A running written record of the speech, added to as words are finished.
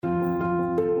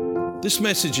This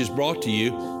message is brought to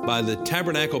you by the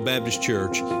Tabernacle Baptist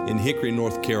Church in Hickory,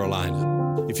 North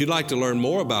Carolina. If you'd like to learn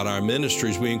more about our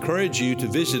ministries, we encourage you to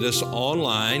visit us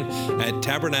online at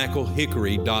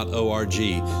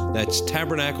tabernaclehickory.org. That's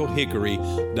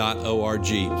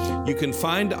tabernaclehickory.org. You can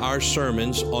find our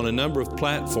sermons on a number of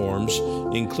platforms,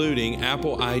 including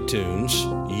Apple iTunes,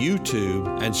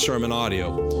 YouTube, and Sermon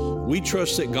Audio. We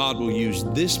trust that God will use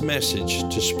this message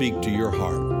to speak to your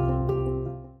heart.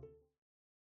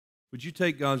 Would you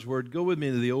take God's Word? Go with me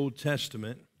to the Old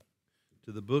Testament,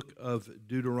 to the book of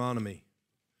Deuteronomy.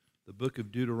 The book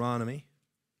of Deuteronomy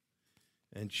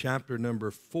and chapter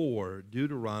number 4.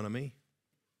 Deuteronomy,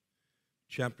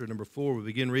 chapter number 4. We'll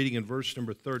begin reading in verse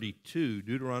number 32.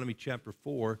 Deuteronomy chapter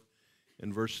 4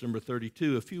 and verse number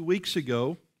 32. A few weeks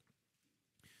ago,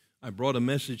 I brought a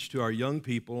message to our young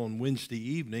people on Wednesday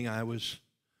evening.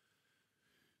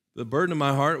 The burden of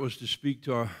my heart was to speak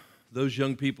to those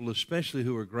young people, especially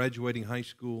who are graduating high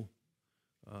school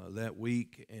that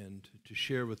week, and to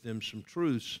share with them some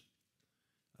truths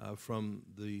from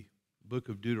the book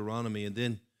of Deuteronomy, and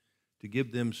then to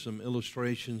give them some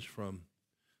illustrations from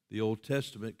the Old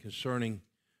Testament concerning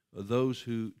those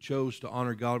who chose to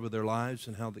honor God with their lives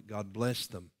and how that God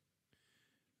blessed them.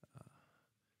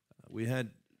 We had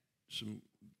some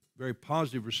very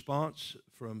positive response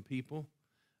from people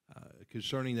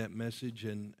concerning that message,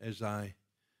 and as I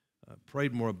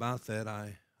prayed more about that,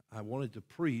 I wanted to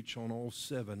preach on all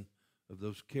 7 of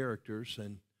those characters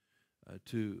and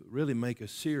to really make a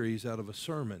series out of a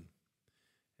sermon.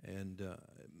 And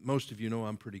most of you know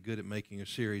I'm pretty good at making a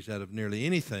series out of nearly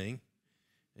anything,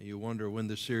 and you wonder when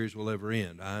the series will ever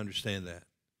end. I understand that.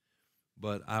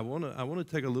 But I want to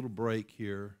take a little break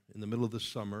here in the middle of the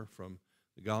summer from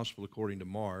the Gospel according to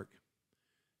Mark,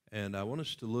 and I want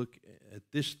us to look at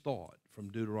this thought from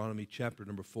Deuteronomy chapter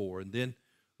number 4, and then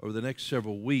over the next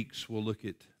several weeks, we'll look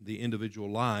at the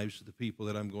individual lives of the people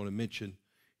that I'm going to mention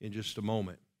in just a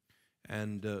moment.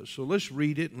 And so let's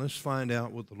read it and let's find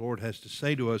out what the Lord has to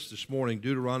say to us this morning.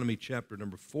 Deuteronomy chapter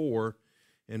number 4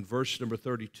 and verse number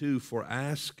 32. For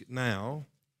ask now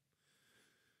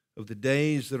of the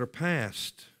days that are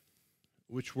past,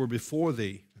 which were before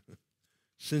thee,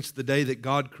 since the day that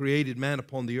God created man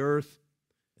upon the earth,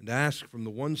 and ask from the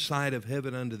one side of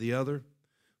heaven unto the other,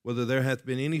 whether there hath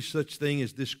been any such thing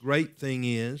as this great thing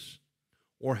is,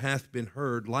 or hath been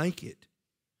heard like it.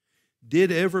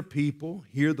 Did ever people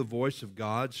hear the voice of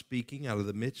God speaking out of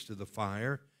the midst of the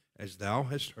fire, as thou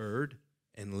hast heard,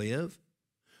 and live?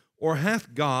 Or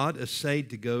hath God essayed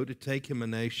to go to take him a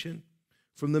nation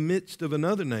from the midst of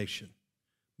another nation,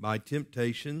 by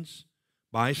temptations,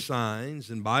 by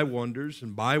signs, and by wonders,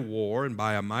 and by war, and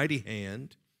by a mighty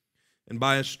hand, and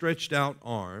by a stretched out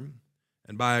arm,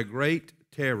 and by a great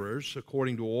terrors,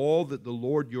 according to all that the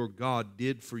Lord your God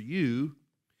did for you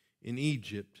in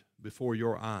Egypt before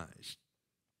your eyes?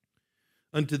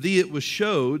 Unto thee it was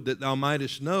showed that thou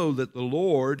mightest know that the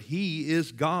Lord, He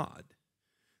is God.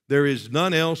 There is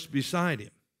none else beside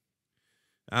Him.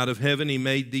 Out of heaven He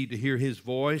made thee to hear His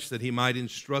voice, that He might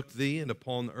instruct thee, and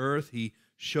upon earth He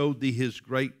showed thee His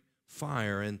great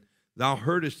fire, and thou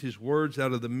heardest His words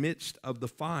out of the midst of the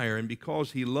fire. And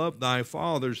because He loved thy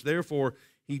fathers, therefore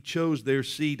He chose their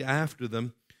seed after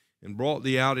them, and brought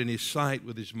thee out in His sight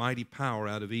with His mighty power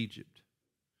out of Egypt,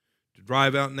 to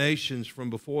drive out nations from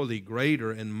before thee,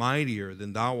 greater and mightier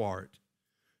than thou art,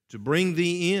 to bring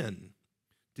thee in,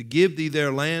 to give thee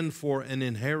their land for an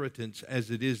inheritance, as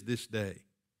it is this day.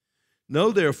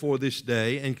 Know therefore this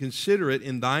day, and consider it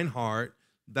in thine heart,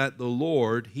 that the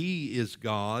Lord, He is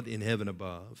God in heaven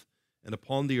above, and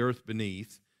upon the earth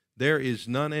beneath. There is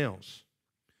none else.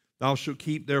 Thou shalt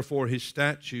keep therefore His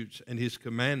statutes and His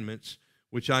commandments,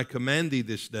 which I command thee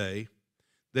this day,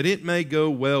 that it may go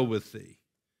well with thee,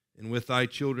 and with thy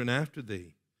children after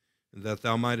thee, and that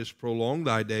thou mightest prolong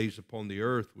thy days upon the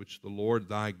earth, which the Lord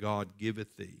thy God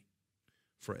giveth thee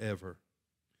forever.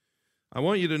 I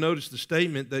want you to notice the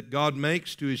statement that God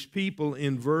makes to His people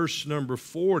in verse number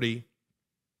 40.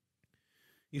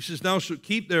 He says, Thou shalt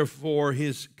keep therefore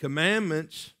His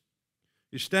commandments,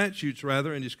 His statutes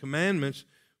rather, and His commandments,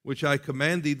 which I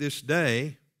command thee this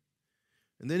day.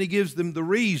 And then He gives them the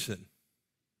reason.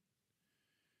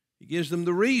 He gives them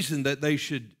the reason that they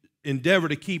should endeavor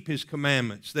to keep His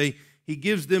commandments. He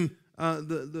gives them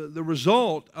the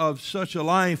result of such a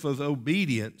life of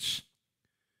obedience.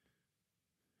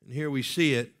 And here we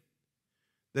see it,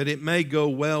 that it may go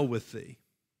well with thee.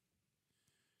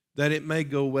 That it may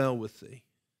go well with thee.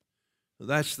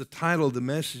 That's the title of the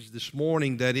message this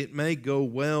morning, that it may go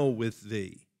well with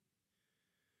thee.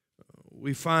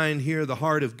 We find here the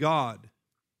heart of God,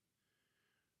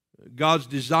 God's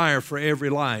desire for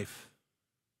every life.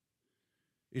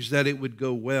 is that it would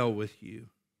go well with you.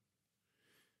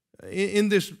 In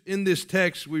this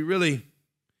text,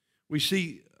 we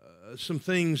see some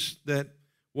things that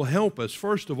will help us.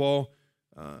 First of all,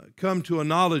 come to a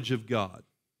knowledge of God.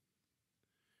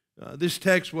 This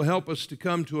text will help us to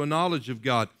come to a knowledge of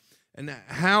God. And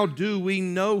how do we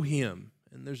know Him?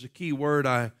 And there's a key word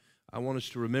I want us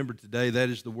to remember today. That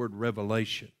is the word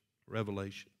revelation.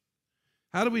 Revelation.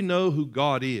 How do we know who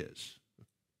God is?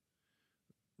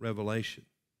 Revelation.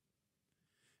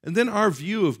 And then our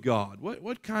view of God.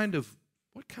 What kind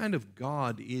of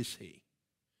God is He?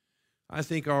 I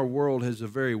think our world has a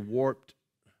very warped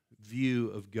view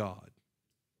of God.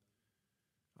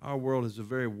 Our world has a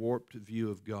very warped view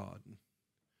of God.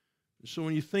 So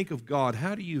when you think of God,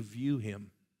 how do you view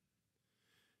Him?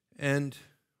 And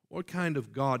what kind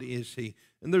of God is He?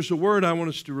 And there's a word I want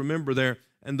us to remember there,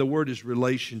 and the word is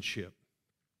relationship.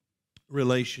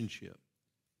 Relationship.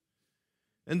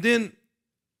 And then,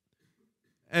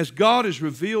 as God has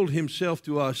revealed Himself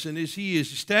to us, and as He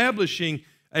is establishing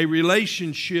a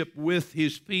relationship with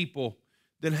His people,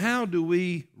 then how do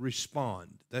we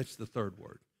respond? That's the third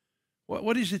word.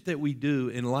 What is it that we do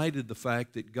in light of the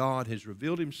fact that God has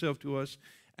revealed Himself to us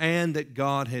and that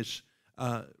God has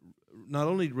not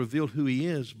only revealed who He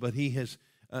is, but He has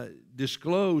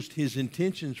disclosed His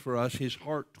intentions for us, His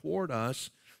heart toward us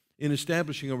in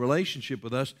establishing a relationship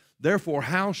with us? Therefore,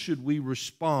 how should we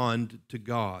respond to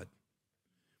God?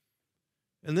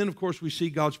 And then, of course, we see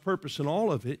God's purpose in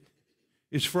all of it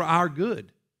is for our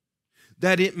good.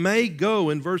 That it may go,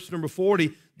 in verse number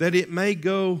 40, that it may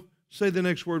go, say the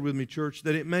next word with me, church,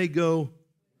 that it may go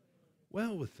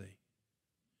well with thee.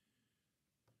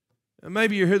 And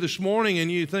maybe you're here this morning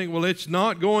and you think, well, it's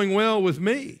not going well with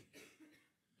me.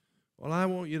 Well, I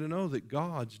want you to know that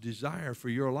God's desire for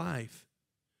your life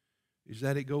is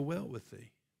that it go well with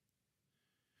thee.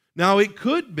 Now, it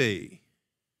could be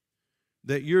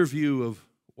that your view of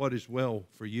what is well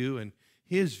for you and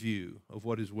His view of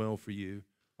what is well for you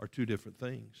are two different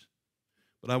things.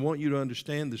 But I want you to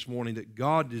understand this morning that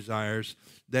God desires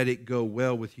that it go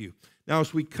well with you. Now,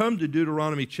 as we come to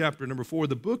Deuteronomy chapter number 4,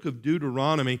 the book of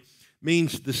Deuteronomy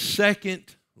means the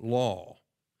second law.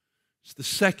 It's the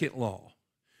second law.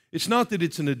 It's not that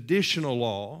it's an additional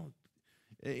law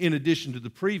in addition to the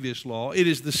previous law. It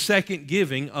is the second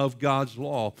giving of God's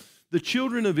law. The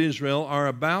children of Israel are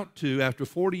about to, after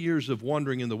 40 years of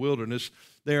wandering in the wilderness,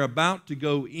 they're about to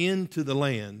go into the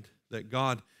land that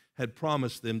God had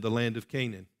promised them, the land of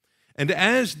Canaan. And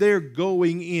as they're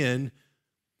going in,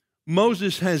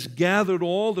 Moses has gathered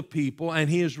all the people and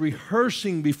he is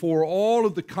rehearsing before all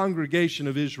of the congregation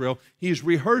of Israel. He is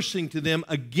rehearsing to them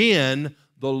again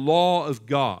the law of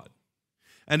God.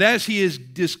 And as he is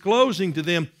disclosing to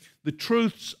them the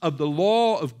truths of the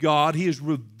law of God, he is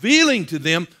revealing to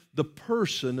them the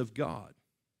person of God.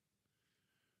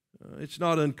 It's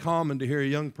not uncommon to hear a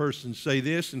young person say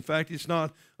this. In fact, it's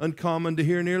not uncommon to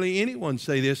hear nearly anyone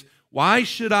say this. Why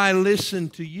should I listen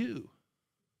to you?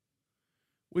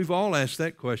 We've all asked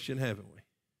that question, haven't we?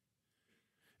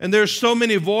 And there's so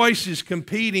many voices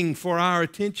competing for our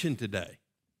attention today.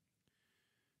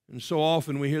 And so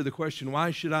often we hear the question,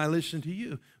 why should I listen to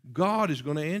you? God is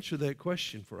going to answer that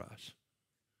question for us.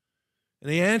 And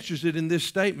He answers it in this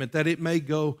statement, that it may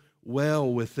go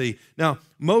well with thee. Now,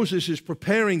 Moses is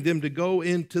preparing them to go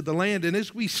into the land. And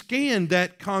as we scan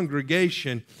that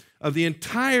congregation of the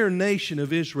entire nation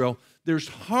of Israel, there's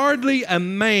hardly a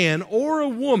man or a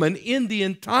woman in the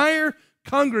entire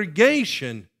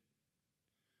congregation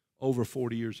over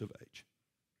 40 years of age.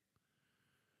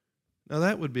 Now,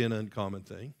 that would be an uncommon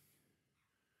thing.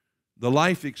 The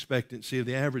life expectancy of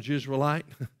the average Israelite,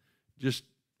 just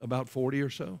about 40 or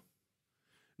so.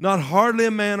 Not hardly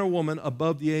a man or woman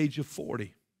above the age of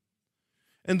 40.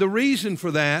 And the reason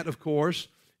for that, of course,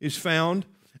 is found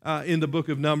in the book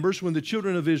of Numbers when the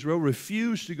children of Israel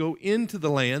refused to go into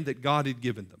the land that God had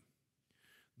given them.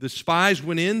 The spies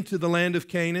went into the land of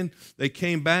Canaan. They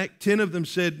came back. 10 of them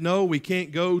said, no, we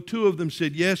can't go. 2 of them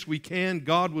said, yes, we can.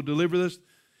 God will deliver us.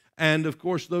 And, of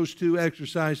course, those 2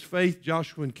 exercised faith,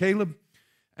 Joshua and Caleb.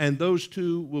 And those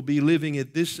 2 will be living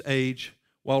at this age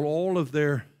while all of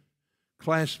their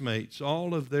classmates,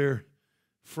 all of their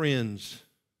friends,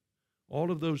 all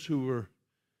of those who were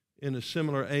in a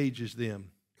similar age as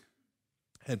them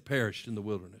had perished in the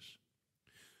wilderness.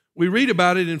 We read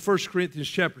about it in 1 Corinthians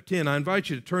chapter 10. I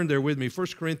invite you to turn there with me, 1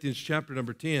 Corinthians chapter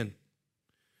number 10.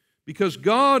 Because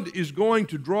God is going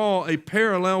to draw a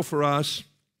parallel for us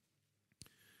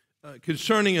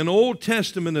concerning an Old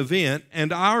Testament event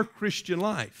and our Christian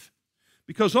life.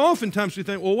 Because oftentimes we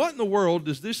think, well, what in the world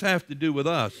does this have to do with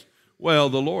us? Well,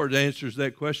 the Lord answers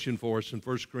that question for us in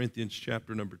 1 Corinthians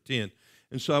chapter number 10.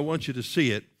 And so I want you to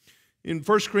see it. In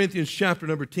 1 Corinthians chapter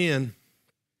number 10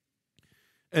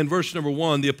 and verse number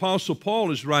 1, the Apostle Paul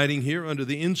is writing here under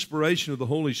the inspiration of the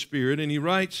Holy Spirit, and he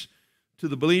writes to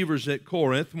the believers at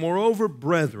Corinth, "Moreover,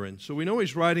 brethren," so we know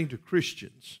he's writing to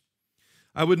Christians,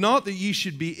 "I would not that ye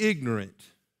should be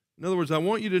ignorant." In other words, I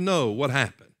want you to know what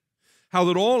happened. "How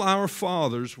that all our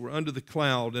fathers were under the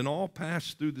cloud, and all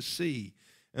passed through the sea,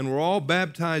 and were all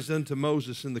baptized unto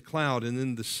Moses in the cloud and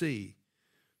in the sea,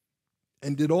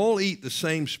 and did all eat the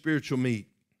same spiritual meat,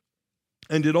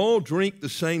 and did all drink the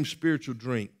same spiritual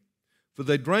drink. For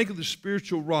they drank of the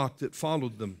spiritual rock that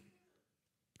followed them,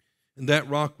 and that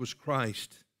rock was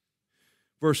Christ."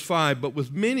 Verse 5, "But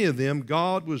with many of them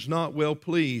God was not well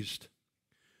pleased,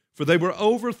 for they were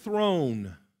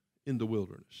overthrown in the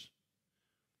wilderness."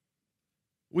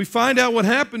 We find out what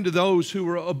happened to those who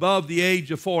were above the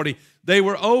age of 40. They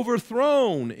were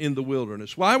overthrown in the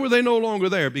wilderness. Why were they no longer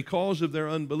there? Because of their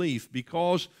unbelief,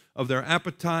 because of their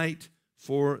appetite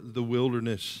for the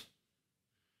wilderness.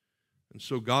 And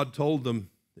so God told them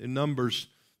in Numbers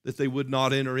that they would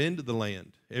not enter into the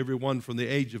land. Everyone from the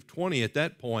age of 20 at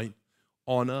that point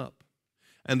on up.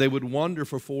 And they would wander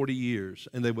for 40 years,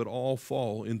 and they would all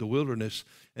fall in the wilderness.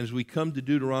 And as we come to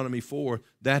Deuteronomy 4,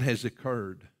 that has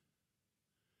occurred.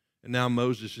 And now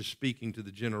Moses is speaking to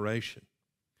the generation.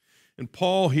 And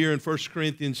Paul here in 1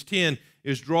 Corinthians 10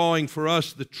 is drawing for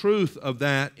us the truth of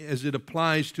that as it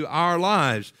applies to our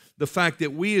lives. The fact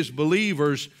that we as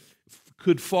believers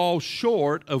could fall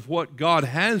short of what God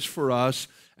has for us,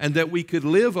 and that we could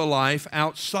live a life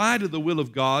outside of the will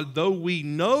of God, though we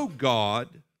know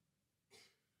God,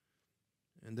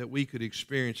 and that we could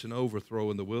experience an overthrow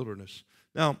in the wilderness.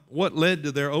 Now, what led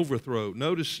to their overthrow?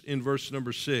 Notice in verse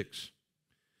number 6.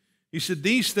 He said,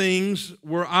 "These things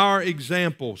were our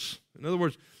examples." In other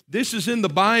words, this is in the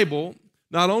Bible,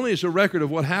 not only as a record of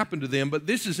what happened to them, but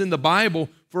this is in the Bible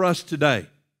for us today.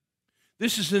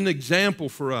 This is an example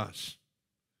for us.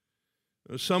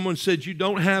 Someone said, you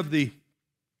don't have the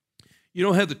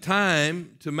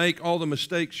time to make all the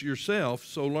mistakes yourself,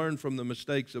 so learn from the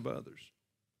mistakes of others.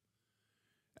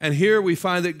 And here we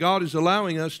find that God is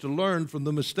allowing us to learn from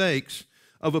the mistakes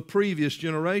of a previous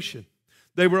generation.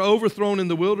 They were overthrown in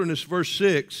the wilderness, verse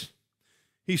 6.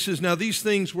 He says, "Now these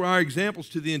things were our examples,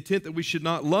 to the intent that we should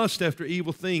not lust after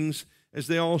evil things as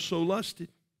they also lusted."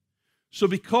 So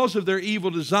because of their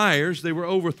evil desires, they were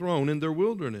overthrown in their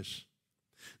wilderness.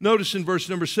 Notice in verse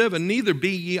number 7, "Neither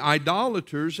be ye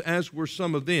idolaters, as were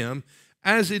some of them.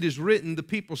 As it is written, the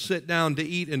people sat down to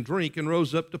eat and drink and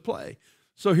rose up to play."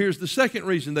 So here's the second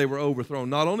reason they were overthrown,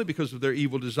 not only because of their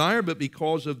evil desire, but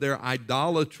because of their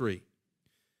idolatry.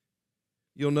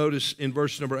 You'll notice in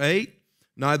verse number 8,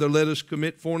 "Neither let us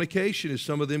commit fornication, as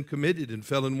some of them committed, and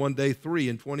fell in one day 3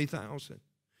 and 20,000.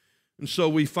 And so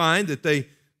we find that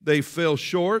they fell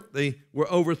short. They were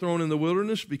overthrown in the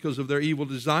wilderness because of their evil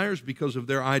desires, because of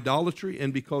their idolatry,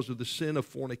 and because of the sin of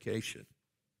fornication.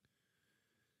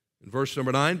 In verse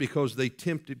number 9, "Because they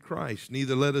tempted Christ.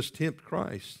 Neither let us tempt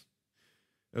Christ,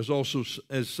 as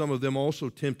some of them also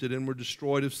tempted and were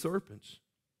destroyed of serpents."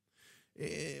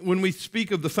 When we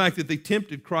speak of the fact that they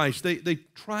tempted Christ, they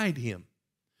tried him.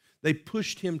 They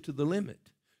pushed him to the limit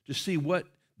to see what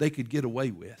they could get away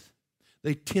with.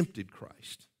 They tempted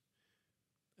Christ,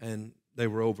 and they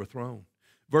were overthrown.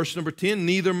 Verse number 10,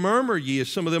 "Neither murmur ye,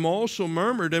 as some of them also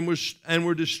murmured and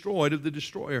were destroyed of the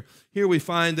destroyer." Here we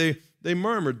find they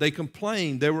murmured, they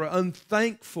complained, they were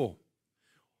unthankful.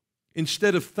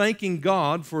 Instead of thanking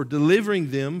God for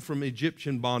delivering them from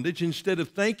Egyptian bondage, instead of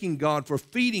thanking God for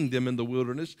feeding them in the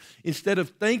wilderness, instead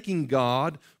of thanking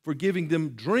God for giving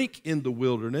them drink in the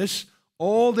wilderness,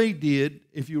 all they did,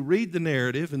 if you read the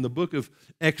narrative in the book of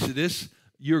Exodus,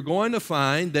 you're going to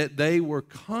find that they were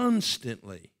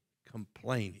constantly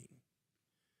complaining.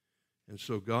 And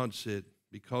so God said,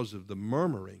 because of the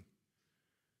murmuring,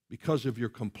 because of your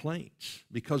complaints,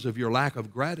 because of your lack of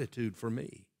gratitude for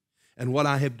me, and what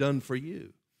I have done for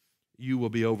you, you will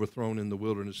be overthrown in the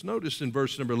wilderness. Notice in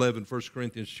verse number 11, 1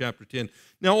 Corinthians chapter 10.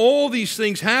 "Now all these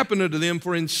things happen unto them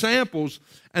for in samples,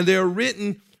 and they are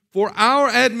written for our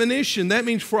admonition." That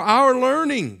means for our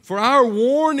learning, for our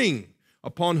warning,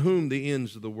 "upon whom the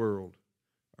ends of the world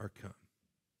are come."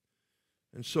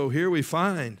 And so here we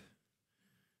find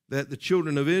that the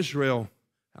children of Israel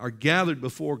are gathered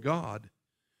before God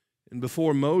and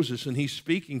before Moses, and he's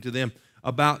speaking to them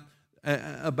about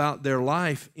their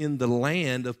life in the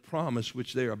land of promise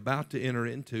which they are about to enter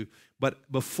into.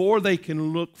 But before they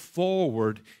can look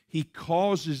forward, he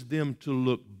causes them to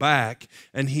look back,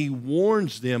 and he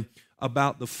warns them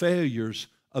about the failures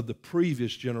of the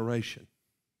previous generation.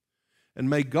 And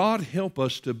may God help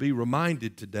us to be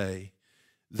reminded today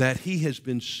that He has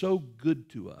been so good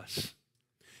to us,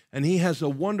 and He has a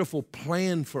wonderful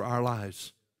plan for our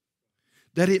lives,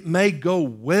 that it may go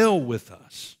well with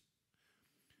us.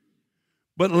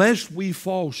 But lest we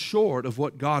fall short of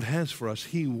what God has for us,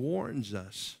 He warns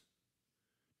us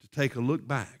to take a look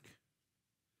back.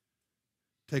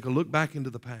 Take a look back into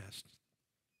the past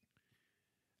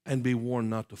and be warned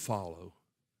not to follow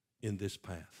in this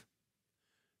path.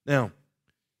 Now,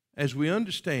 as we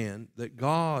understand that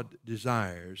God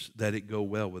desires that it go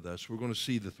well with us, we're going to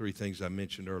see the three things I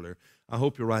mentioned earlier. I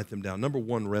hope you write them down. Number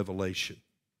one, revelation.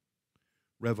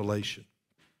 Revelation.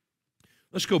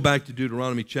 Let's go back to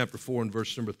Deuteronomy chapter 4 and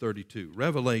verse number 32.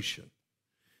 Revelation.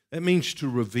 That means to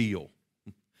reveal.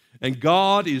 And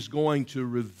God is going to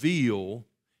reveal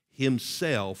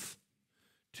Himself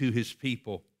to His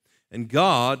people. And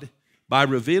God, by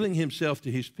revealing Himself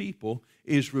to His people,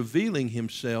 is revealing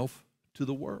Himself to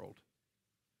the world.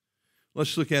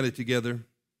 Let's look at it together.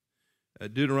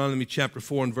 Deuteronomy chapter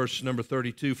 4 and verse number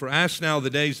 32. For ask now the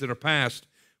days that are past,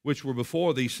 which were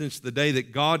before thee, since the day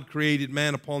that God created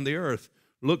man upon the earth.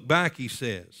 Look back, he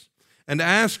says, and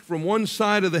ask from one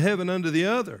side of the heaven unto the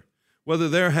other, whether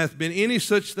there hath been any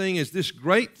such thing as this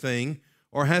great thing,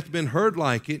 or hath been heard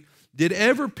like it. Did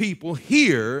ever people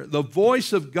hear the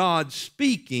voice of God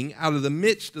speaking out of the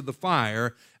midst of the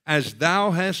fire, as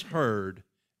thou hast heard,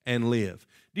 and live?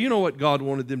 Do you know what God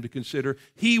wanted them to consider?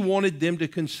 He wanted them to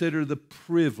consider the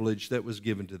privilege that was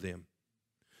given to them.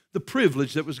 The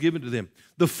privilege that was given to them.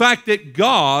 The fact that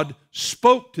God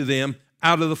spoke to them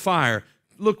out of the fire.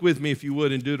 Look with me, if you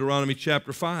would, in Deuteronomy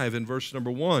chapter 5 and verse number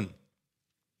 1.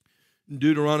 In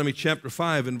Deuteronomy chapter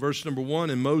 5 and verse number 1,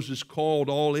 and Moses called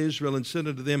all Israel and said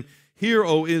unto them, Hear,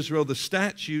 O Israel, the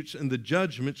statutes and the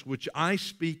judgments which I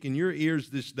speak in your ears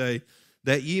this day,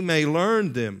 that ye may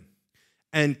learn them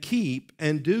and keep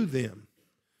and do them.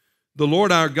 The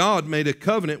Lord our God made a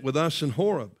covenant with us in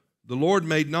Horeb. The Lord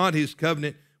made not His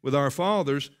covenant with our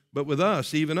fathers, but with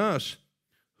us, even us,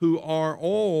 who are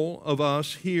all of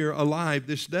us here alive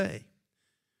this day.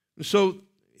 And so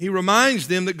He reminds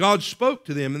them that God spoke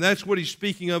to them, and that's what He's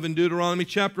speaking of in Deuteronomy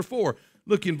chapter 4.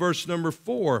 Look in verse number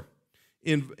 4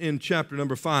 in chapter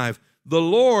number 5. The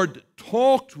Lord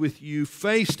talked with you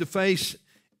face to face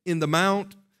in the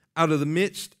mount out of the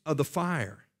midst of the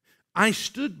fire. I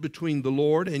stood between the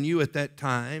Lord and you at that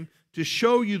time to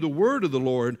show you the word of the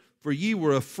Lord, for ye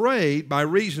were afraid by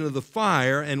reason of the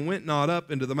fire, and went not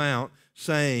up into the mount,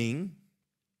 saying,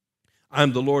 I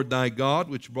am the Lord thy God,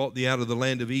 which brought thee out of the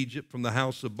land of Egypt from the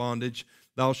house of bondage.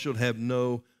 Thou shalt have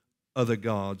no other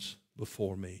gods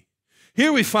before me.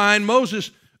 Here we find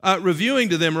Moses reviewing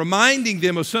to them, reminding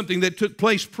them of something that took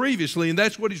place previously, and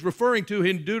that's what he's referring to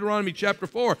in Deuteronomy chapter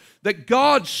 4, that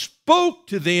God spoke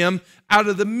to them out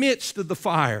of the midst of the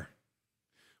fire.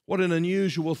 What an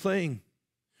unusual thing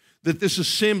that this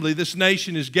assembly, this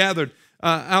nation is gathered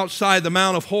outside the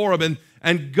Mount of Horeb,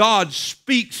 and God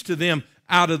speaks to them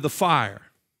out of the fire.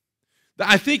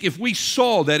 I think if we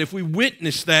saw that, if we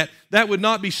witnessed that, that would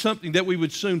not be something that we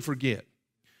would soon forget.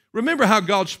 Remember how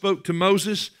God spoke to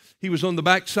Moses? He was on the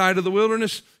backside of the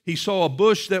wilderness. He saw a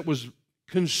bush that was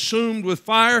consumed with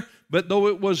fire, but though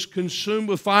it was consumed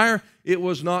with fire, it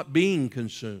was not being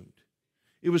consumed.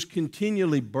 It was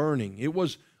continually burning. It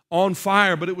was on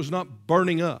fire, but it was not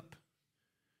burning up.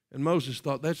 And Moses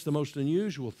thought, that's the most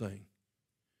unusual thing.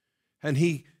 And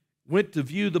he went to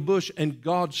view the bush, and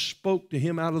God spoke to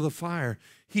him out of the fire.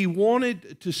 He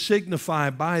wanted to signify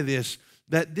by this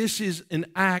that this is an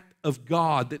act of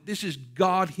God, that this is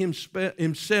God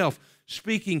Himself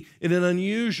speaking in an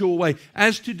unusual way,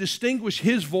 as to distinguish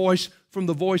His voice from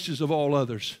the voices of all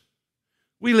others.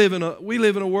 We live in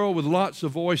a world with lots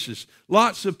of voices,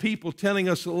 lots of people telling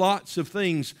us lots of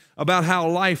things about how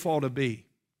life ought to be.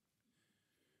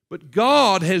 But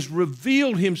God has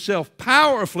revealed Himself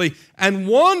powerfully and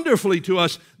wonderfully to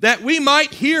us that we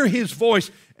might hear His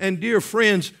voice. And dear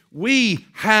friends, we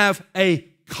have a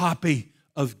copy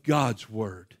of God's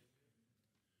Word,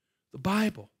 the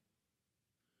Bible.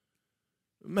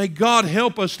 May God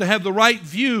help us to have the right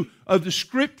view of the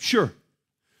Scripture.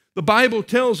 The Bible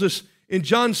tells us in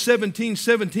John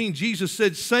 17:17, Jesus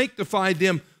said, sanctify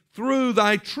them through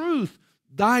thy truth.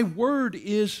 Thy word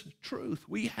is truth.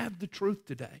 We have the truth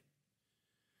today.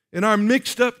 In our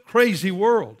mixed up, crazy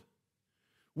world,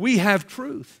 we have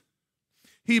truth.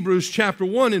 Hebrews chapter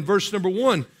 1 and verse number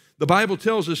 1, the Bible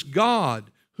tells us, God,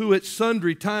 who at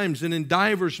sundry times and in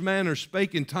divers manners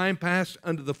spake in time past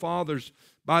unto the fathers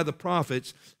by the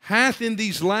prophets, hath in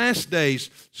these last days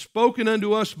spoken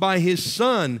unto us by His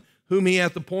Son, whom He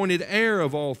hath appointed heir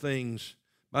of all things,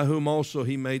 by whom also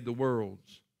He made the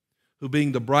worlds, who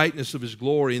being the brightness of his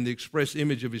glory and the express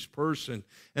image of his person,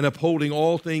 and upholding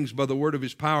all things by the word of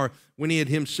his power, when he had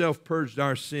himself purged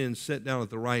our sins, sat down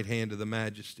at the right hand of the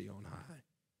majesty on high.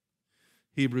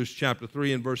 Hebrews chapter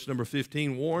 3 and verse number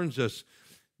 15 warns us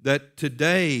that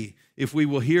today, if we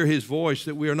will hear his voice,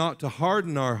 that we are not to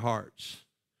harden our hearts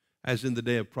as in the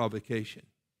day of provocation.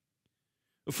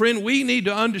 Friend, we need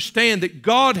to understand that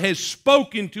God has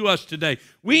spoken to us today.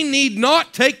 We need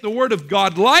not take the word of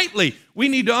God lightly. We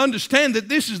need to understand that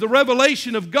this is the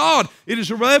revelation of God. It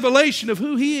is a revelation of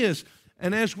who he is.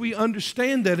 And as we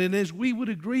understand that, and as we would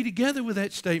agree together with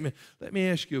that statement, let me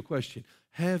ask you a question.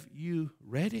 Have you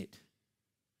read it?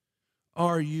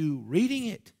 Are you reading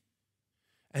it?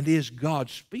 And is God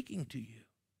speaking to you?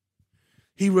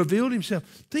 He revealed himself.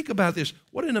 Think about this.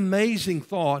 What an amazing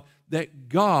thought that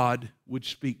God would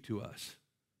speak to us.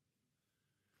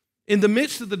 In the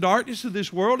midst of the darkness of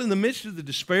this world, in the midst of the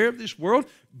despair of this world,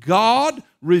 God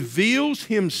reveals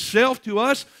himself to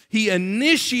us. He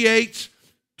initiates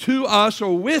to us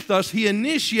or with us, he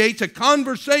initiates a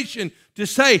conversation to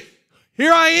say,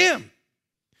 here I am.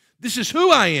 This is who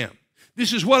I am.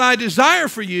 This is what I desire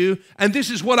for you, and this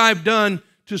is what I've done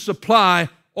to supply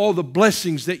all the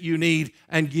blessings that you need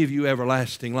and give you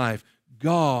everlasting life.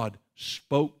 God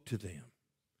spoke to them.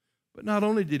 But not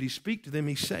only did he speak to them,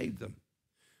 he saved them.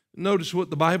 Notice what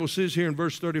the Bible says here in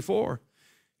verse 34.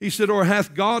 He said, or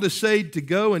hath God essayed to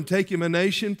go and take him a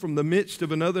nation from the midst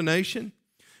of another nation,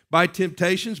 by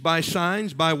temptations, by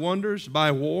signs, by wonders, by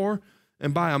war,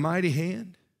 and by a mighty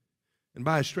hand, and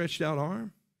by a stretched out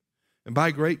arm, and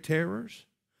by great terrors,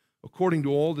 according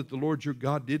to all that the Lord your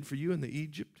God did for you in the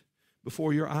Egypt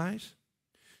before your eyes?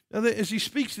 Now, as he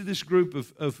speaks to this group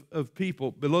of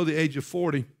people below the age of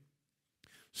 40,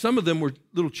 some of them were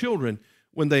little children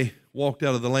when they walked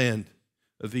out of the land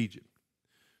of Egypt.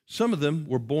 Some of them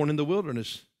were born in the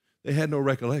wilderness. They had no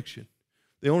recollection.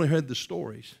 They only heard the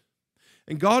stories.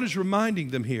 And God is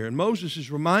reminding them here, and Moses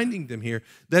is reminding them here,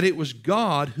 that it was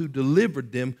God who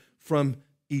delivered them from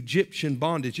Egyptian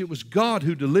bondage. It was God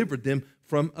who delivered them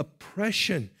from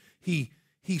oppression. He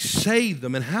saved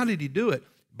them. And how did he do it?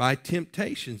 By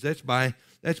temptations. That's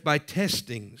by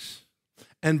testings,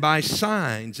 and by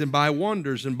signs, and by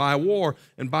wonders, and by war,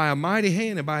 and by a mighty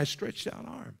hand, and by a stretched out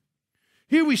arm.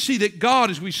 Here we see that God,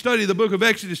 as we study the book of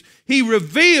Exodus, he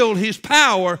revealed his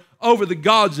power over the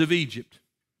gods of Egypt.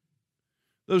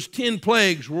 Those 10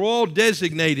 plagues were all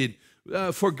designated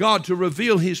for God to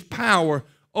reveal his power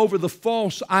over the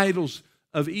false idols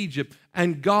of Egypt.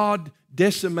 And God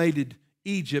decimated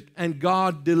Egypt, and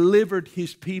God delivered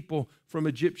his people from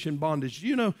Egyptian bondage.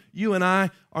 You know, you and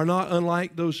I are not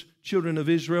unlike those children of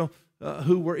Israel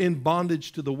who were in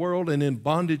bondage to the world and in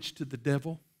bondage to the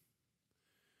devil,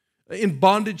 in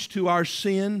bondage to our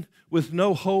sin with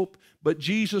no hope. But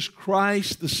Jesus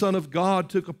Christ, the Son of God,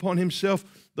 took upon himself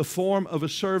the form of a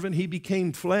servant. He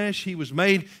became flesh. He was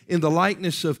made in the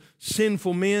likeness of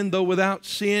sinful men. Though without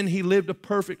sin, he lived a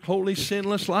perfect, holy,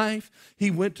 sinless life.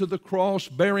 He went to the cross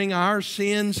bearing our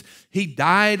sins. He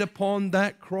died upon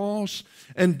that cross.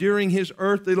 And during his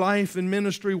earthly life and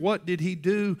ministry, what did he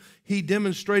do? He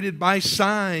demonstrated by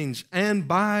signs and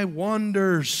by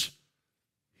wonders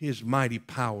his mighty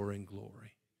power and glory.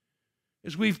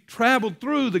 As we've traveled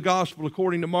through the gospel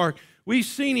according to Mark, we've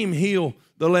seen him heal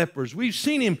the lepers. We've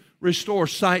seen him restore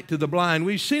sight to the blind.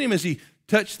 We've seen him as he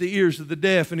touched the ears of the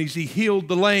deaf and as he healed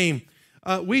the lame.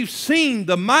 We've seen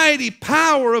the mighty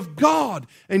power of God,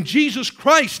 and Jesus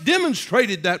Christ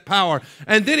demonstrated that power.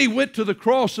 And then he went to the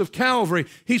cross of Calvary.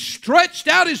 He stretched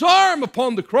out his arm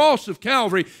upon the cross of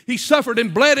Calvary. He suffered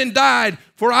and bled and died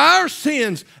for our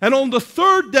sins. And on the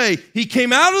third day, he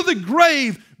came out of the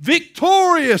grave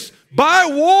victorious, by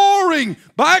warring,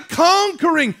 by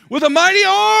conquering. With a mighty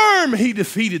arm, he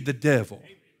defeated the devil.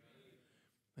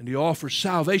 And he offers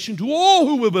salvation to all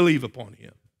who will believe upon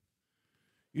him.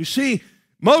 You see,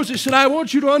 Moses said, I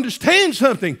want you to understand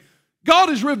something. God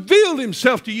has revealed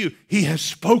himself to you. He has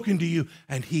spoken to you,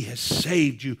 and he has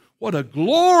saved you. What a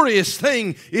glorious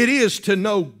thing it is to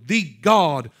know the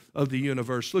God of the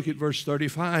universe. Look at verse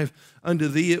 35. Unto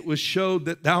thee it was showed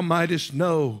that thou mightest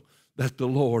know that the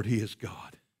Lord, he is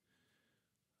God,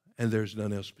 and there's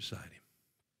none else beside him.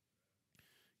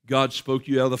 God spoke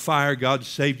you out of the fire. God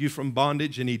saved you from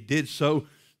bondage, and he did so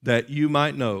that you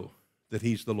might know that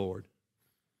he's the Lord.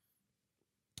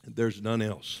 There's none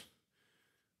else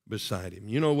beside him.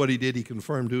 You know what he did? He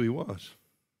confirmed who he was.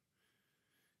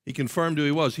 He confirmed who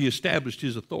he was. He established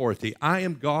his authority. I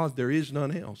am God, there is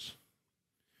none else.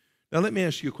 Now let me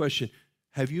ask you a question.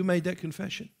 Have you made that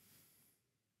confession?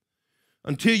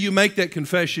 Until you make that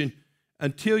confession,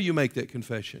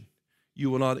 you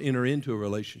will not enter into a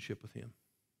relationship with him.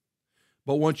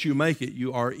 But once you make it,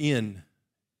 you are in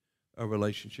a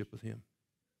relationship with Him.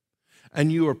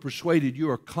 And you are persuaded, you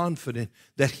are confident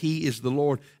that He is the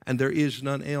Lord and there is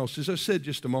none else. As I said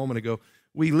just a moment ago,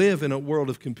 we live in a world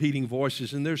of competing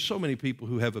voices, and there's so many people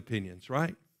who have opinions,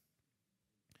 right?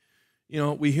 You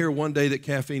know, we hear one day that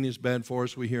caffeine is bad for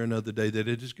us. We hear another day that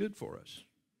it is good for us.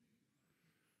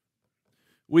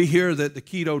 We hear that the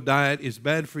keto diet is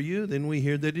bad for you, then we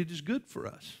hear that it is good for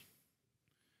us.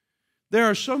 There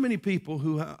are so many people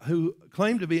who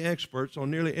claim to be experts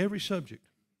on nearly every subject.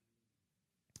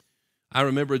 I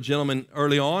remember a gentleman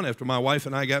early on, after my wife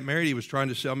and I got married, he was trying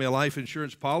to sell me a life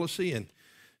insurance policy, and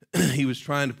he was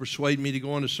trying to persuade me to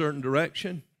go in a certain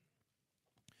direction.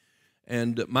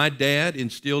 And my dad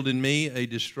instilled in me a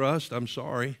distrust. I'm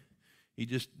sorry. He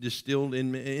just instilled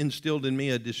in me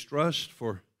a distrust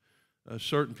for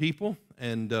certain people,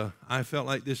 and I felt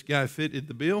like this guy fitted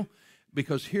the bill,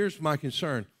 because here's my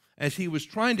concern. As he was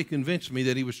trying to convince me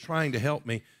that he was trying to help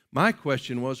me, my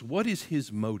question was, what is his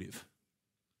motive?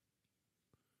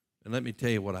 And let me tell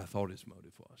you what I thought his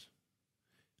motive was.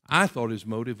 I thought his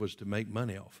motive was to make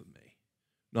money off of me,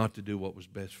 not to do what was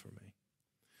best for me.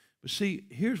 But see,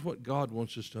 here's what God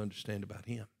wants us to understand about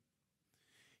Him.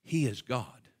 He is God.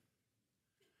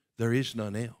 There is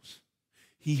none else.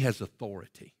 He has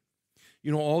authority.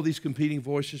 You know, all these competing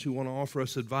voices who want to offer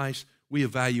us advice, we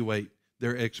evaluate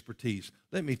their expertise.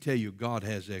 Let me tell you, God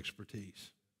has expertise.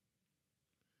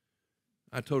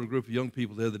 I told a group of young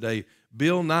people the other day,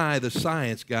 Bill Nye, the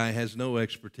science guy, has no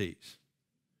expertise.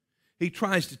 He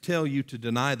tries to tell you to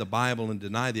deny the Bible and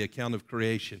deny the account of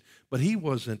creation, but he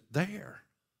wasn't there.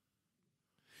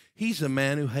 He's a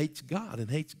man who hates God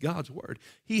and hates God's word.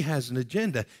 He has an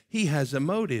agenda. He has a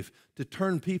motive to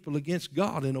turn people against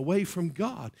God and away from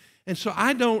God. And so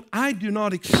I do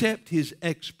not accept his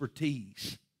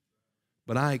expertise,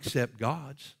 but I accept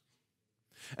God's.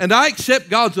 And I accept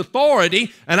God's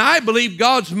authority, and I believe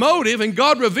God's motive, and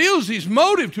God reveals His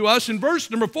motive to us in verse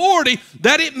number 40,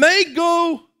 that it may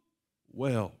go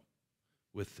well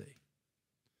with thee.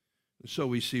 And so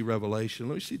we see revelation.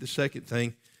 Let me see the second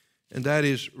thing, and that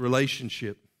is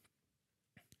relationship.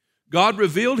 God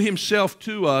revealed Himself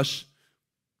to us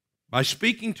by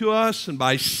speaking to us and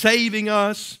by saving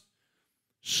us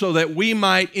so that we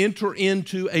might enter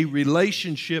into a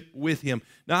relationship with Him.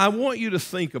 Now, I want you to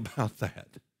think about that.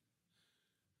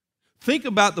 Think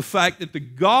about the fact that the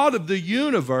God of the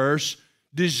universe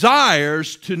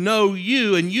desires to know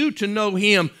you and you to know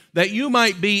Him, that you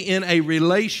might be in a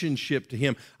relationship to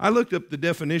Him. I looked up the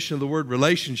definition of the word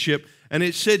relationship, and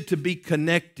it said to be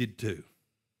connected to.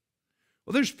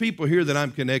 Well, there's people here that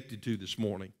I'm connected to this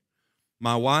morning.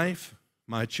 My wife,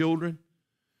 my children,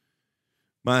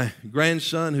 my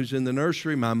grandson who's in the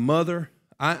nursery, my mother.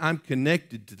 I'm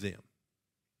connected to them.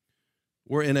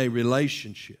 We're in a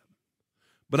relationship.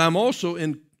 But I'm also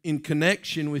in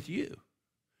connection with you,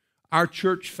 our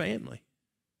church family.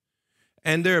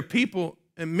 And there are people,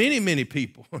 and many, many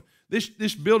people.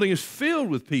 This building is filled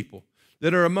with people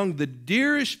that are among the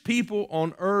dearest people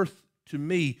on earth to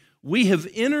me. We have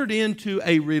entered into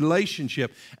a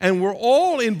relationship, and we're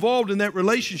all involved in that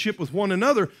relationship with one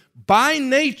another by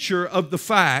nature of the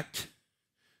fact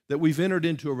that we've entered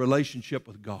into a relationship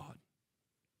with God.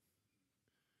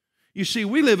 You see,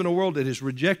 we live in a world that has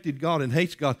rejected God and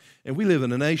hates God, and we live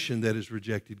in a nation that has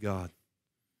rejected God.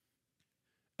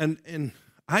 And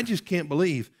I just can't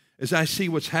believe, as I see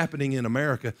what's happening in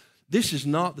America, this is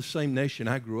not the same nation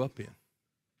I grew up in.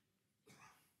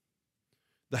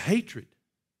 The hatred,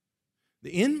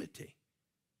 the enmity,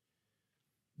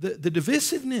 the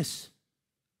divisiveness,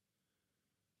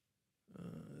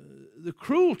 the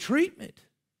cruel treatment,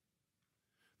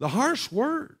 the harsh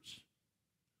words.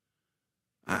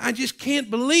 I just can't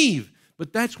believe,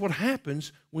 but that's what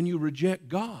happens when you reject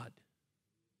God.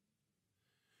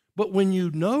 But when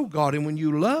you know God and when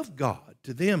you love God,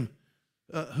 to them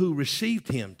who received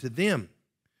Him, to them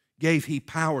gave He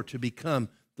power to become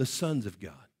the sons of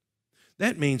God.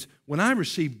 That means when I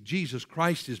received Jesus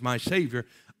Christ as my Savior,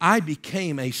 I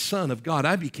became a son of God.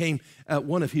 I became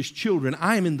one of His children.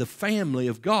 I am in the family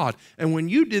of God. And when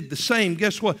you did the same,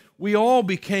 guess what? We all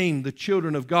became the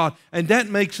children of God. And that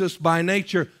makes us by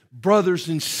nature brothers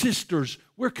and sisters.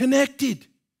 We're connected.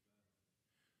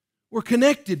 We're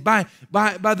connected by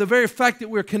the very fact that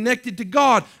we're connected to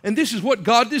God. And this is what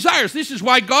God desires. This is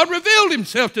why God revealed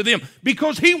Himself to them,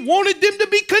 because He wanted them to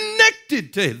be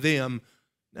connected to them.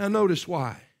 Now notice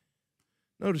why.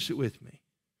 Notice it with me.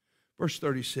 Verse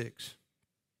 36.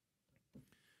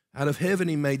 Out of heaven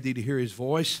He made thee to hear His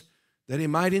voice, that He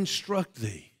might instruct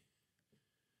thee.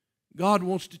 God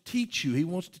wants to teach you. He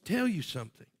wants to tell you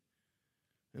something.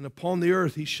 And upon the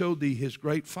earth He showed thee His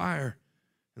great fire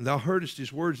And thou heardest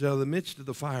his words out of the midst of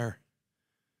the fire.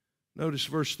 Notice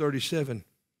verse 37.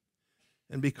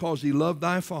 And because he loved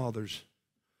thy fathers,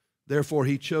 therefore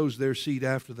he chose their seed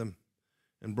after them,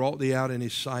 and brought thee out in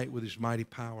his sight with his mighty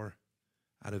power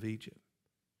out of Egypt.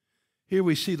 Here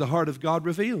we see the heart of God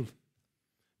revealed.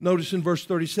 Notice in verse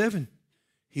 37,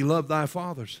 he loved thy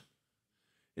fathers.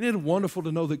 Isn't it wonderful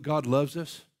to know that God loves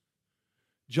us?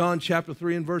 John chapter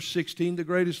 3 and verse 16, the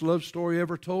greatest love story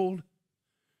ever told.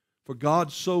 For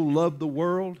God so loved the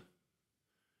world.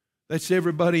 That's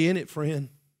everybody in it, friend.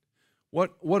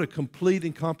 What a complete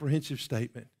and comprehensive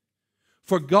statement.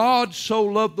 For God so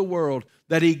loved the world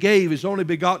that he gave his only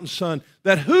begotten Son,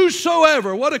 that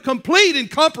whosoever, what a complete and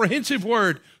comprehensive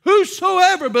word,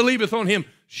 whosoever believeth on him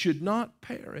should not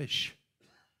perish,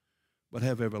 but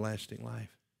have everlasting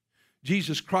life.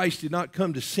 Jesus Christ did not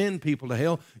come to send people to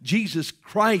hell. Jesus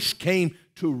Christ came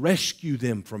to rescue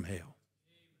them from hell.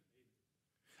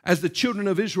 As the children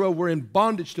of Israel were in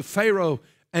bondage to Pharaoh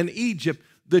and Egypt,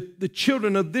 the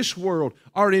children of this world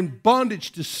are in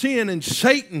bondage to sin and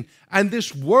Satan and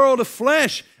this world of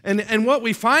flesh. And what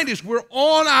we find is we're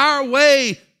on our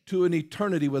way to an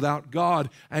eternity without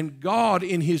God. And God,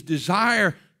 in his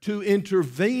desire to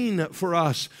intervene for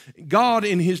us, God,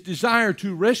 in his desire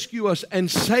to rescue us and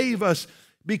save us,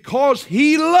 because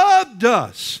he loved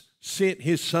us, sent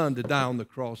his Son to die on the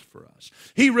cross for us.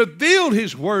 He revealed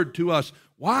his word to us.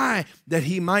 Why? That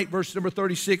he might, verse number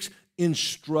 36,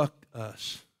 instruct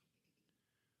us.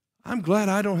 I'm glad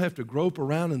I don't have to grope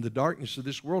around in the darkness of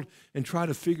this world and try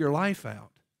to figure life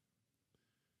out.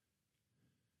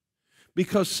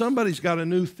 Because somebody's got a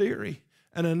new theory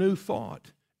and a new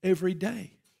thought every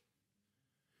day.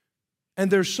 And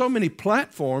there's so many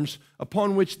platforms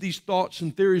upon which these thoughts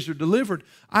and theories are delivered,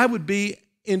 I would be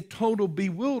in total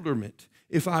bewilderment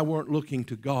if I weren't looking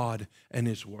to God and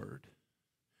his word.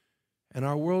 And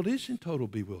our world is in total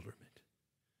bewilderment.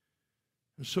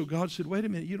 And so God said, wait a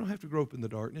minute, you don't have to grope in the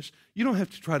darkness. You don't have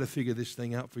to try to figure this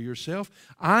thing out for yourself.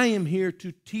 I am here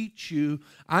to teach you.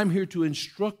 I'm here to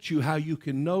instruct you how you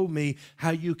can know me, how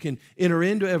you can enter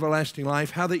into everlasting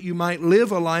life, how that you might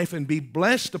live a life and be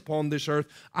blessed upon this earth.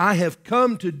 I have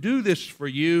come to do this for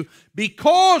you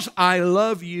because I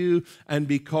love you and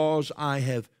because I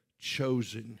have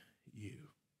chosen you.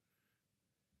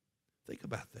 Think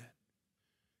about that.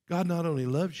 God not only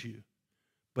loves you,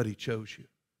 but he chose you.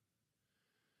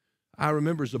 I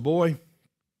remember as a boy,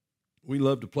 we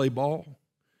loved to play ball.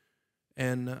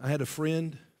 And I had a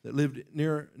friend that lived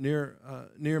near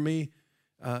me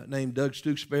named Doug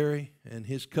Stooksbury, and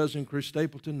his cousin Chris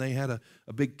Stapleton. They had a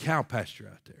big cow pasture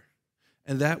out there.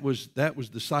 And that was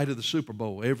the site of the Super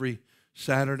Bowl every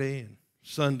Saturday and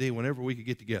Sunday, whenever we could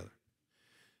get together.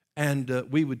 And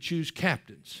we would choose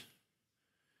captains.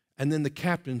 And then the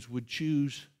captains would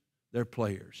choose their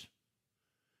players.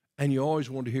 And you always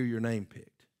wanted to hear your name picked.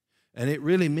 And it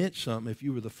really meant something if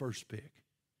you were the first pick.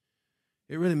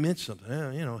 It really meant something.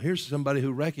 Here's somebody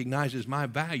who recognizes my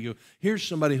value. Here's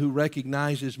somebody who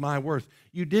recognizes my worth.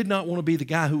 You did not want to be the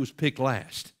guy who was picked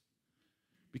last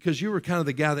because you were kind of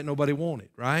the guy that nobody wanted,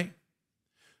 right?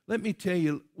 Let me tell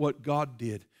you what God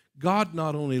did. God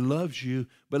not only loves you,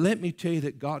 but let me tell you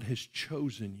that God has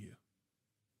chosen you.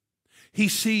 He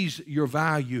sees your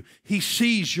value. He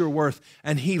sees your worth,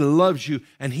 and he loves you,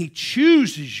 and he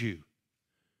chooses you.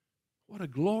 What a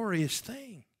glorious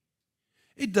thing.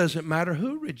 It doesn't matter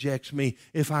who rejects me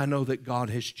if I know that God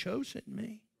has chosen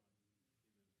me.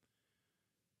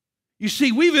 You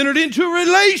see, we've entered into a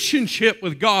relationship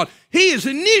with God. He has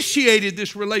initiated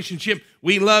this relationship.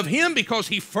 We love him because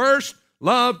he first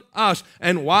loved us.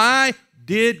 And why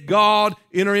did God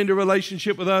enter into a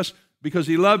relationship with us? Because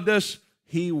he loved us.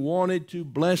 He wanted to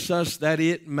bless us that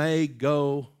it may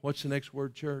go, what's the next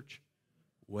word, church?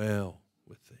 Well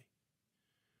with thee.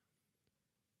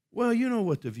 Well, you know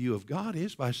what the view of God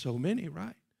is by so many,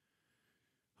 right?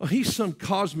 Well, he's some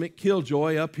cosmic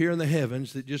killjoy up here in the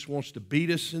heavens that just wants to beat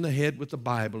us in the head with the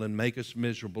Bible and make us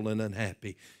miserable and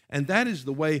unhappy. And that is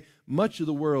the way much of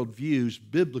the world views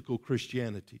biblical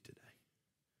Christianity today.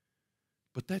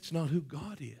 But that's not who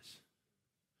God is.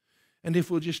 And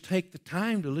if we'll just take the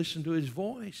time to listen to his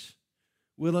voice,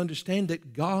 we'll understand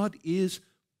that God is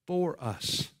for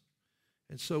us.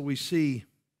 And so we see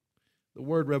the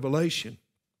word revelation.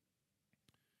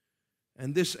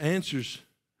 And this answers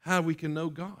how we can know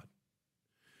God.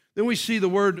 Then we see the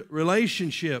word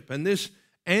relationship, and this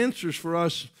answers for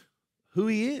us who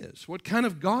he is, what kind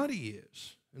of God he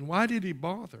is, and why did he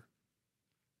bother?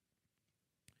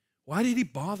 Why did he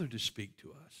bother to speak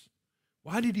to us?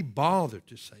 Why did he bother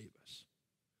to save us?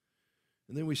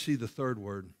 And then we see the third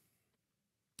word,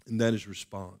 and that is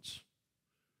response.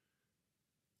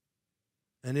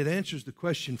 And it answers the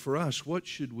question for us, what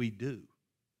should we do?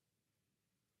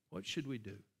 What should we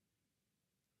do?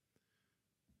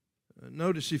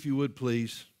 Notice, if you would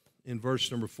please, in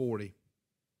verse number 40.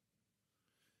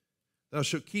 Thou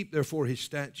shalt keep therefore his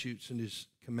statutes and his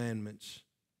commandments,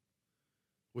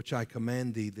 which I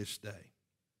command thee this day,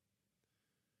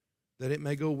 that it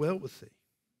may go well with thee.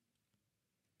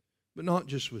 But not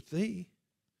just with thee,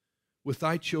 with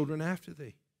thy children after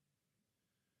thee,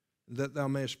 that thou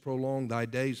mayest prolong thy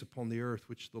days upon the earth,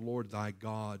 which the Lord thy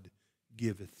God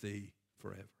giveth thee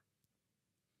forever.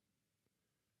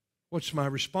 What's my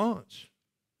response?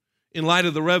 In light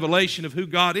of the revelation of who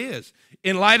God is,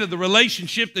 in light of the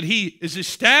relationship that He is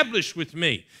established with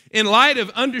me, in light of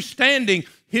understanding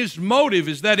His motive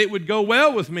is that it would go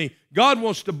well with me. God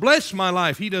wants to bless my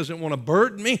life. He doesn't want to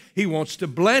burden me. He wants to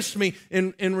bless me.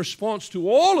 In response to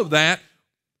all of that,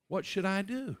 what should I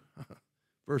do?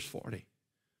 Verse 40,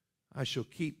 I shall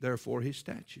keep therefore His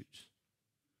statutes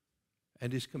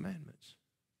and His commandments.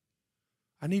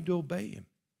 I need to obey Him.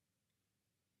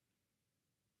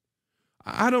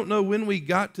 I don't know when we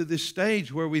got to this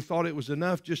stage where we thought it was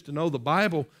enough just to know the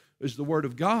Bible is the Word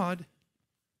of God,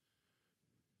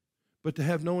 but to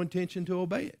have no intention to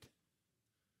obey it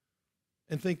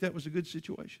and think that was a good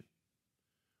situation.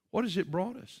 What has it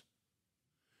brought us?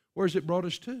 Where has it brought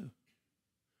us to?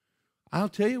 I'll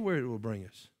tell you where it will bring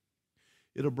us.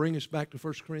 It'll bring us back to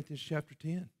 1 Corinthians chapter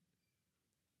 10.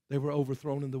 They were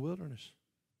overthrown in the wilderness.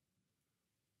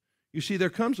 You see,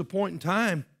 there comes a point in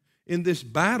time in this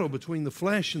battle between the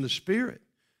flesh and the spirit,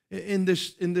 in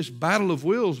this battle of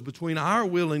wills between our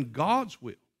will and God's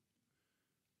will,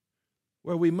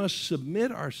 where we must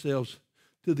submit ourselves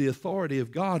to the authority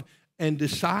of God and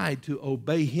decide to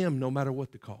obey Him no matter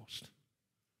what the cost.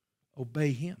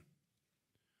 Obey Him.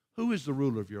 Who is the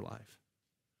ruler of your life?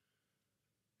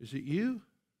 Is it you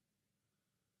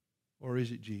or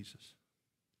is it Jesus?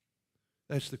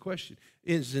 That's the question.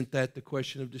 Isn't that the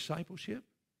question of discipleship?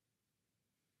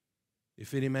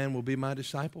 If any man will be my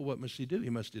disciple, what must he do? He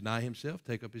must deny himself,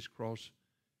 take up his cross,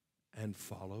 and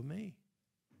follow me.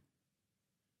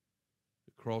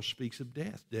 The cross speaks of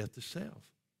death, death to self.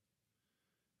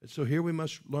 And so here we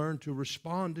must learn to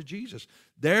respond to Jesus.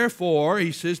 Therefore,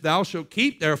 he says, thou shalt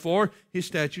keep, therefore, his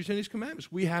statutes and his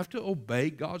commandments. We have to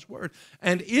obey God's word.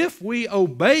 And if we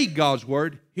obey God's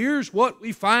word, here's what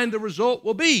we find the result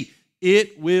will be.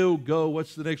 It will go,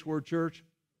 what's the next word, church?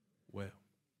 Well.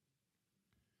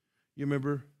 You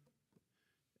remember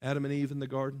Adam and Eve in the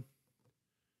garden?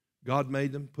 God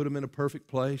made them, put them in a perfect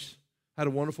place, had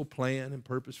a wonderful plan and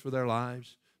purpose for their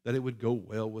lives, that it would go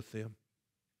well with them.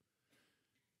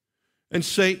 And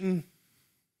Satan,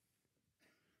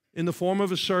 in the form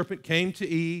of a serpent, came to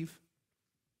Eve,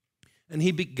 and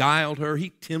he beguiled her, he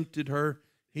tempted her.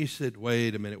 He said,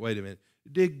 wait a minute.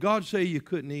 Did God say you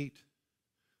couldn't eat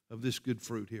of this good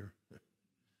fruit here?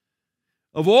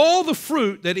 Of all the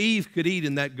fruit that Eve could eat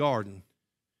in that garden,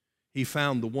 he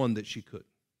found the one that she couldn't.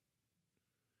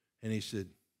 And he said,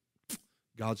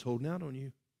 God's holding out on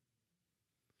you.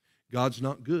 God's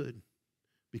not good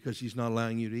because He's not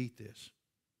allowing you to eat this.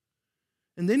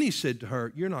 And then he said to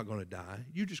her, you're not going to die.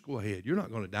 You just go ahead. You're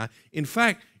not going to die. In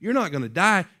fact, you're not going to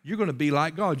die. You're going to be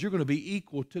like God. You're going to be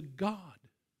equal to God.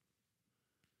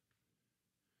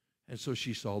 And so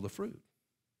she saw the fruit.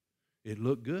 It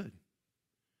looked good.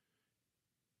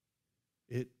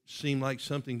 It seemed like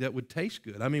something that would taste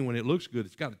good. I mean, when it looks good,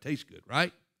 it's got to taste good,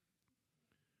 right?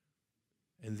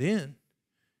 And then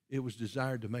it was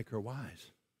desired to make her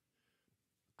wise.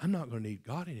 I'm not going to need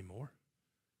God anymore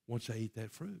once I eat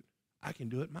that fruit. I can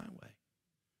do it my way.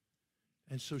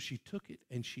 And so she took it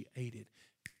and she ate it.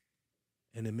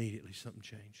 And immediately something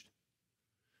changed.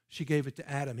 She gave it to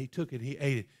Adam. He took it, he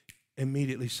ate it.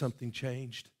 Immediately something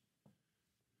changed.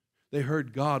 They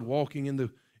heard God walking in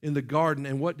the garden,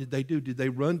 and what did they do? Did they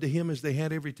run to Him as they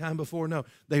had every time before? No,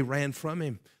 they ran from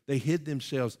Him. They hid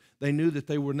themselves. They knew that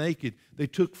they were naked. They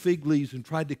took fig leaves and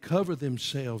tried to cover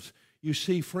themselves. You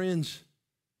see, friends,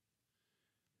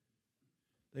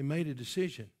 they made a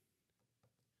decision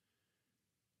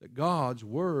that God's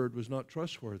word was not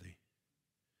trustworthy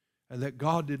and that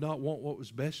God did not want what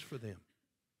was best for them.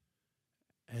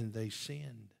 And they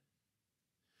sinned.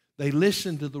 They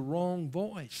listened to the wrong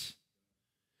voice.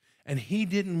 And He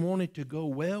didn't want it to go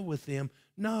well with them.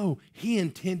 No, He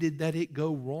intended that it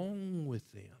go wrong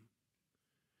with them.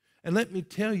 And let me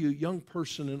tell you, young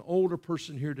person and older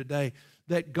person here today,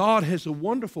 that God has a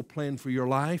wonderful plan for your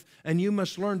life, and you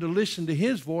must learn to listen to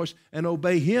His voice and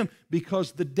obey Him,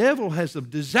 because the devil has a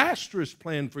disastrous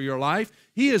plan for your life.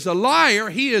 He is a liar.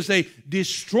 He is a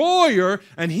destroyer,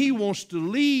 and he wants to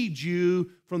lead you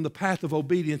from the path of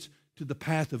obedience to the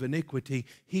path of iniquity,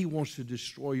 he wants to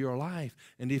destroy your life.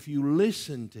 And if you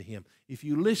listen to him,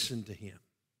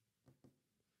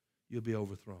 you'll be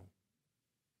overthrown.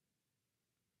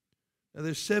 Now,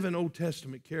 there's 7 Old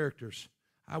Testament characters.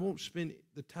 I won't spend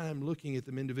the time looking at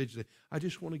them individually. I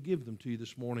just want to give them to you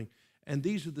this morning. And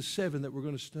these are the 7 that we're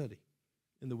going to study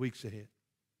in the weeks ahead.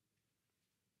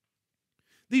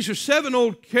 These are 7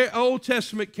 Old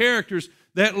Testament characters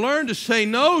that learned to say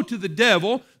no to the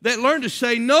devil, that learned to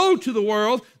say no to the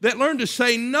world, that learned to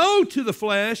say no to the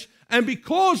flesh, and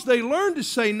because they learned to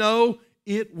say no,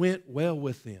 it went well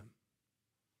with them.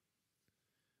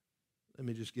 Let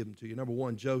me just give them to you. Number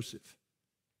 1, Joseph.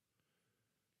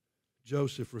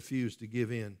 Joseph refused to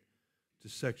give in to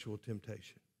sexual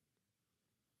temptation.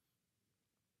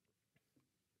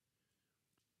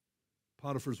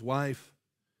 Potiphar's wife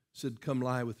said, "Come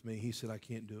lie with me." He said, "I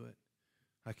can't do it.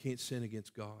 I can't sin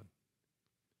against God."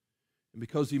 And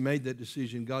because he made that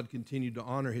decision, God continued to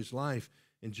honor his life,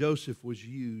 and Joseph was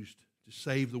used to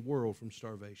save the world from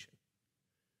starvation.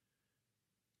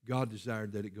 God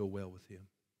desired that it go well with him.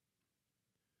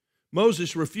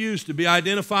 Moses refused to be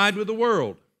identified with the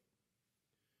world.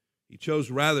 He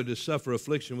chose rather to suffer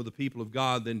affliction with the people of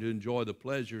God than to enjoy the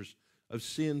pleasures of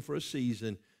sin for a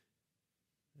season.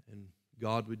 And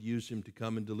God would use him to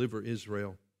come and deliver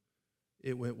Israel.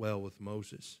 It went well with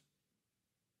Moses.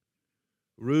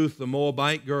 Ruth, the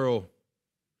Moabite girl,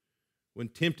 when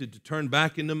tempted to turn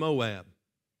back into Moab,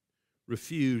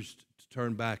 refused to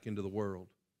turn back into the world.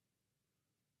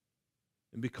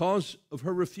 And because of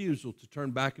her refusal to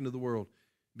turn back into the world,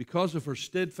 because of her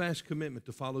steadfast commitment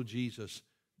to follow Jesus,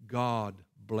 God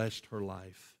blessed her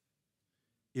life.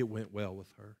 It went well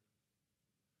with her.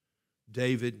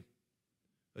 David,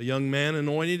 a young man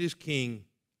anointed as king,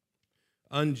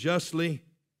 unjustly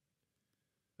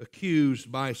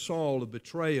accused by Saul of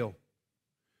betrayal,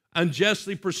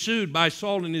 unjustly pursued by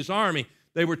Saul and his army.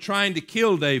 They were trying to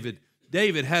kill David.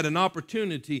 David had an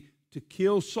opportunity to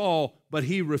kill Saul, but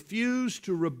he refused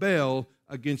to rebel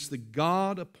against the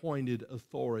God-appointed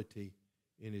authority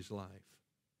in his life.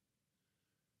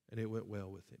 And it went well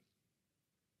with him.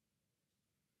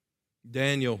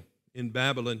 Daniel in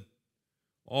Babylon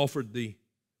offered the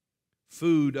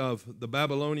food of the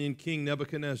Babylonian king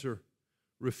Nebuchadnezzar,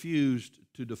 refused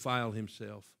to defile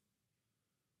himself.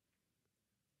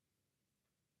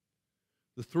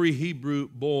 The 3 Hebrew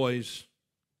boys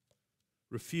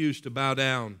refused to bow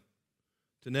down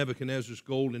to Nebuchadnezzar's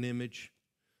golden image.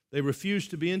 They refused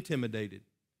to be intimidated,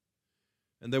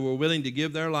 and they were willing to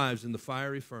give their lives in the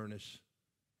fiery furnace.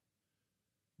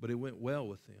 But it went well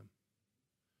with them,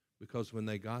 because when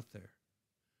they got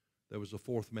there was a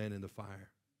 4th man in the fire.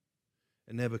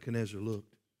 And Nebuchadnezzar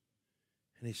looked,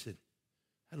 and he said,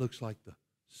 "That looks like the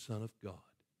Son of God."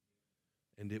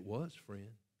 And it was,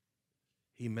 friend.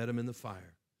 He met them in the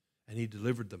fire, and he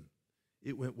delivered them.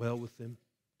 It went well with them.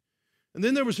 And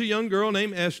then there was a young girl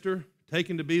named Esther,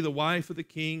 taken to be the wife of the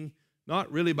king,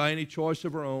 not really by any choice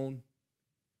of her own.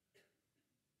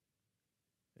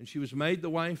 And she was made the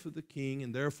wife of the king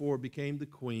and therefore became the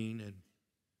queen, and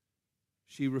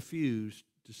she refused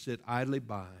to sit idly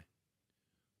by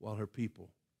while her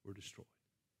people were destroyed.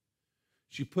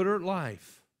 She put her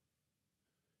life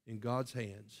in God's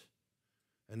hands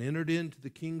and entered into the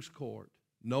king's court,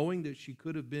 knowing that she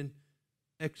could have been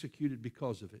executed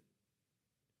because of it.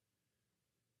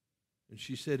 And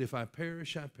she said, "If I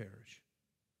perish, I perish."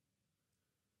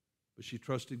 But she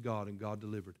trusted God, and God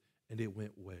delivered, and it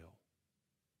went well.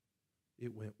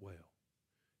 It went well.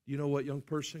 You know what, young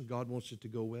person? God wants it to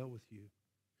go well with you.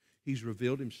 He's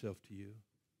revealed himself to you.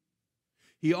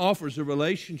 He offers a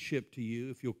relationship to you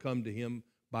if you'll come to him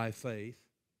by faith.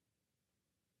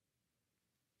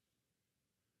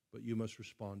 But you must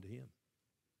respond to him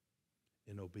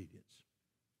in obedience.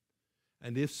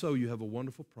 And if so, you have a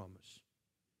wonderful promise.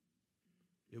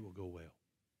 It will go well.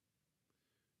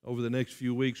 Over the next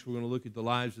few weeks, we're going to look at the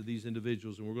lives of these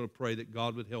individuals, and we're going to pray that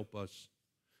God would help us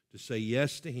to say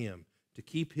yes to him, to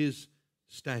keep his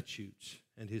statutes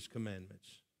and his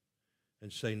commandments,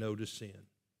 and say no to sin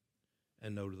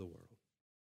and no to the world.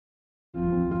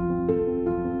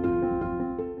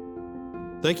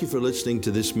 Thank you for listening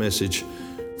to this message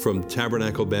from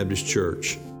Tabernacle Baptist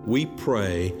Church. We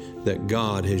pray that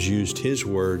God has used his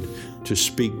word to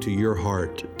speak to your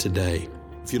heart today.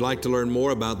 If you'd like to learn more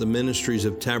about the ministries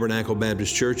of Tabernacle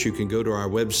Baptist Church, you can go to our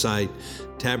website,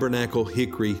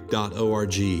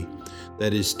 tabernaclehickory.org.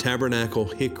 That is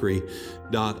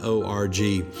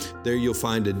tabernaclehickory.org. There you'll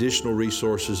find additional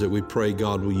resources that we pray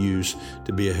God will use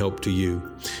to be a help to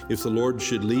you. If the Lord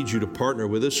should lead you to partner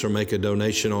with us or make a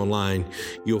donation online,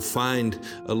 you'll find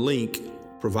a link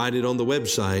provided on the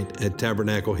website at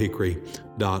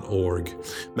tabernaclehickory.org.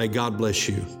 May God bless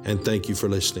you, and thank you for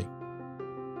listening.